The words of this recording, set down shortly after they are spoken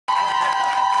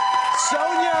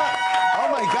Sonja, oh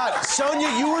my God.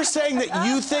 Sonja, you were saying that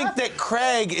you think that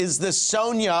Craig is the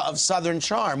Sonja of Southern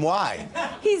Charm. Why?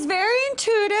 He's very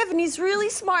intuitive and he's really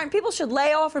smart and people should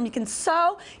lay off him. He can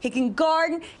sew, he can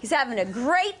garden, he's having a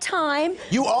great time.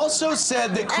 You also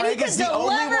said that Craig is the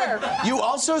only deliver. one. You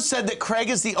also said that Craig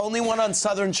is the only one on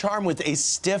Southern Charm with a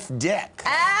stiff dick.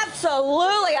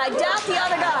 Absolutely. I doubt the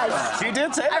other guys. She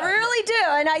did say that. I really do.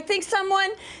 And I think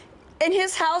someone in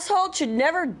his household should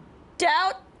never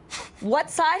doubt what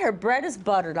side her bread is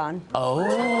buttered on. Oh.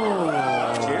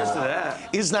 Cheers to that.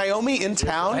 Is Naomi in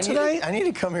town tonight? I need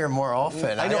to come here more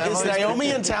often. I know. Is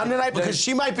Naomi in town tonight? Because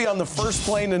she might be on the first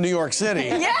plane to New York City.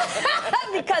 Yeah,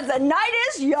 because the night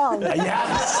is young.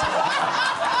 Yes.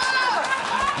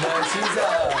 No,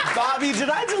 she's Bobby, did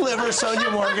I deliver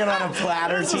Sonja Morgan on a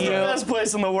platter to you? The best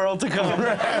place in the world to come. It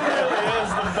really is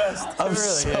the best. I'm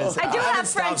really is. I do have haven't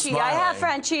stopped Frenchie. I have smiling.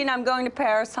 Frenchie, and I'm going to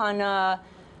Paris on.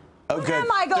 Oh, when good.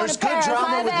 am I going There's to good Paris? I drama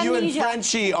have with you and amnesia.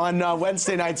 Frenchie on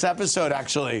Wednesday night's episode,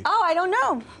 actually. Oh, I don't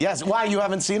know. Yes. Why? You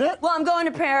haven't seen it? Well, I'm going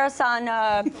to Paris on.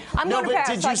 I'm No, going to but Paris.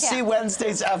 did so I you see can't.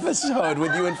 Wednesday's episode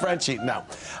with you and Frenchie? No.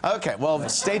 Okay. Well,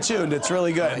 stay tuned. It's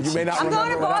really good. You may not I'm remember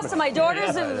going to what Boston. My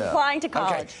daughter's applying to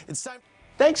college. Okay. It's time.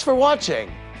 Thanks for watching.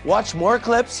 Watch more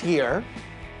clips here,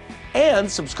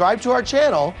 and subscribe to our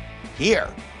channel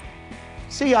here.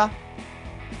 See ya.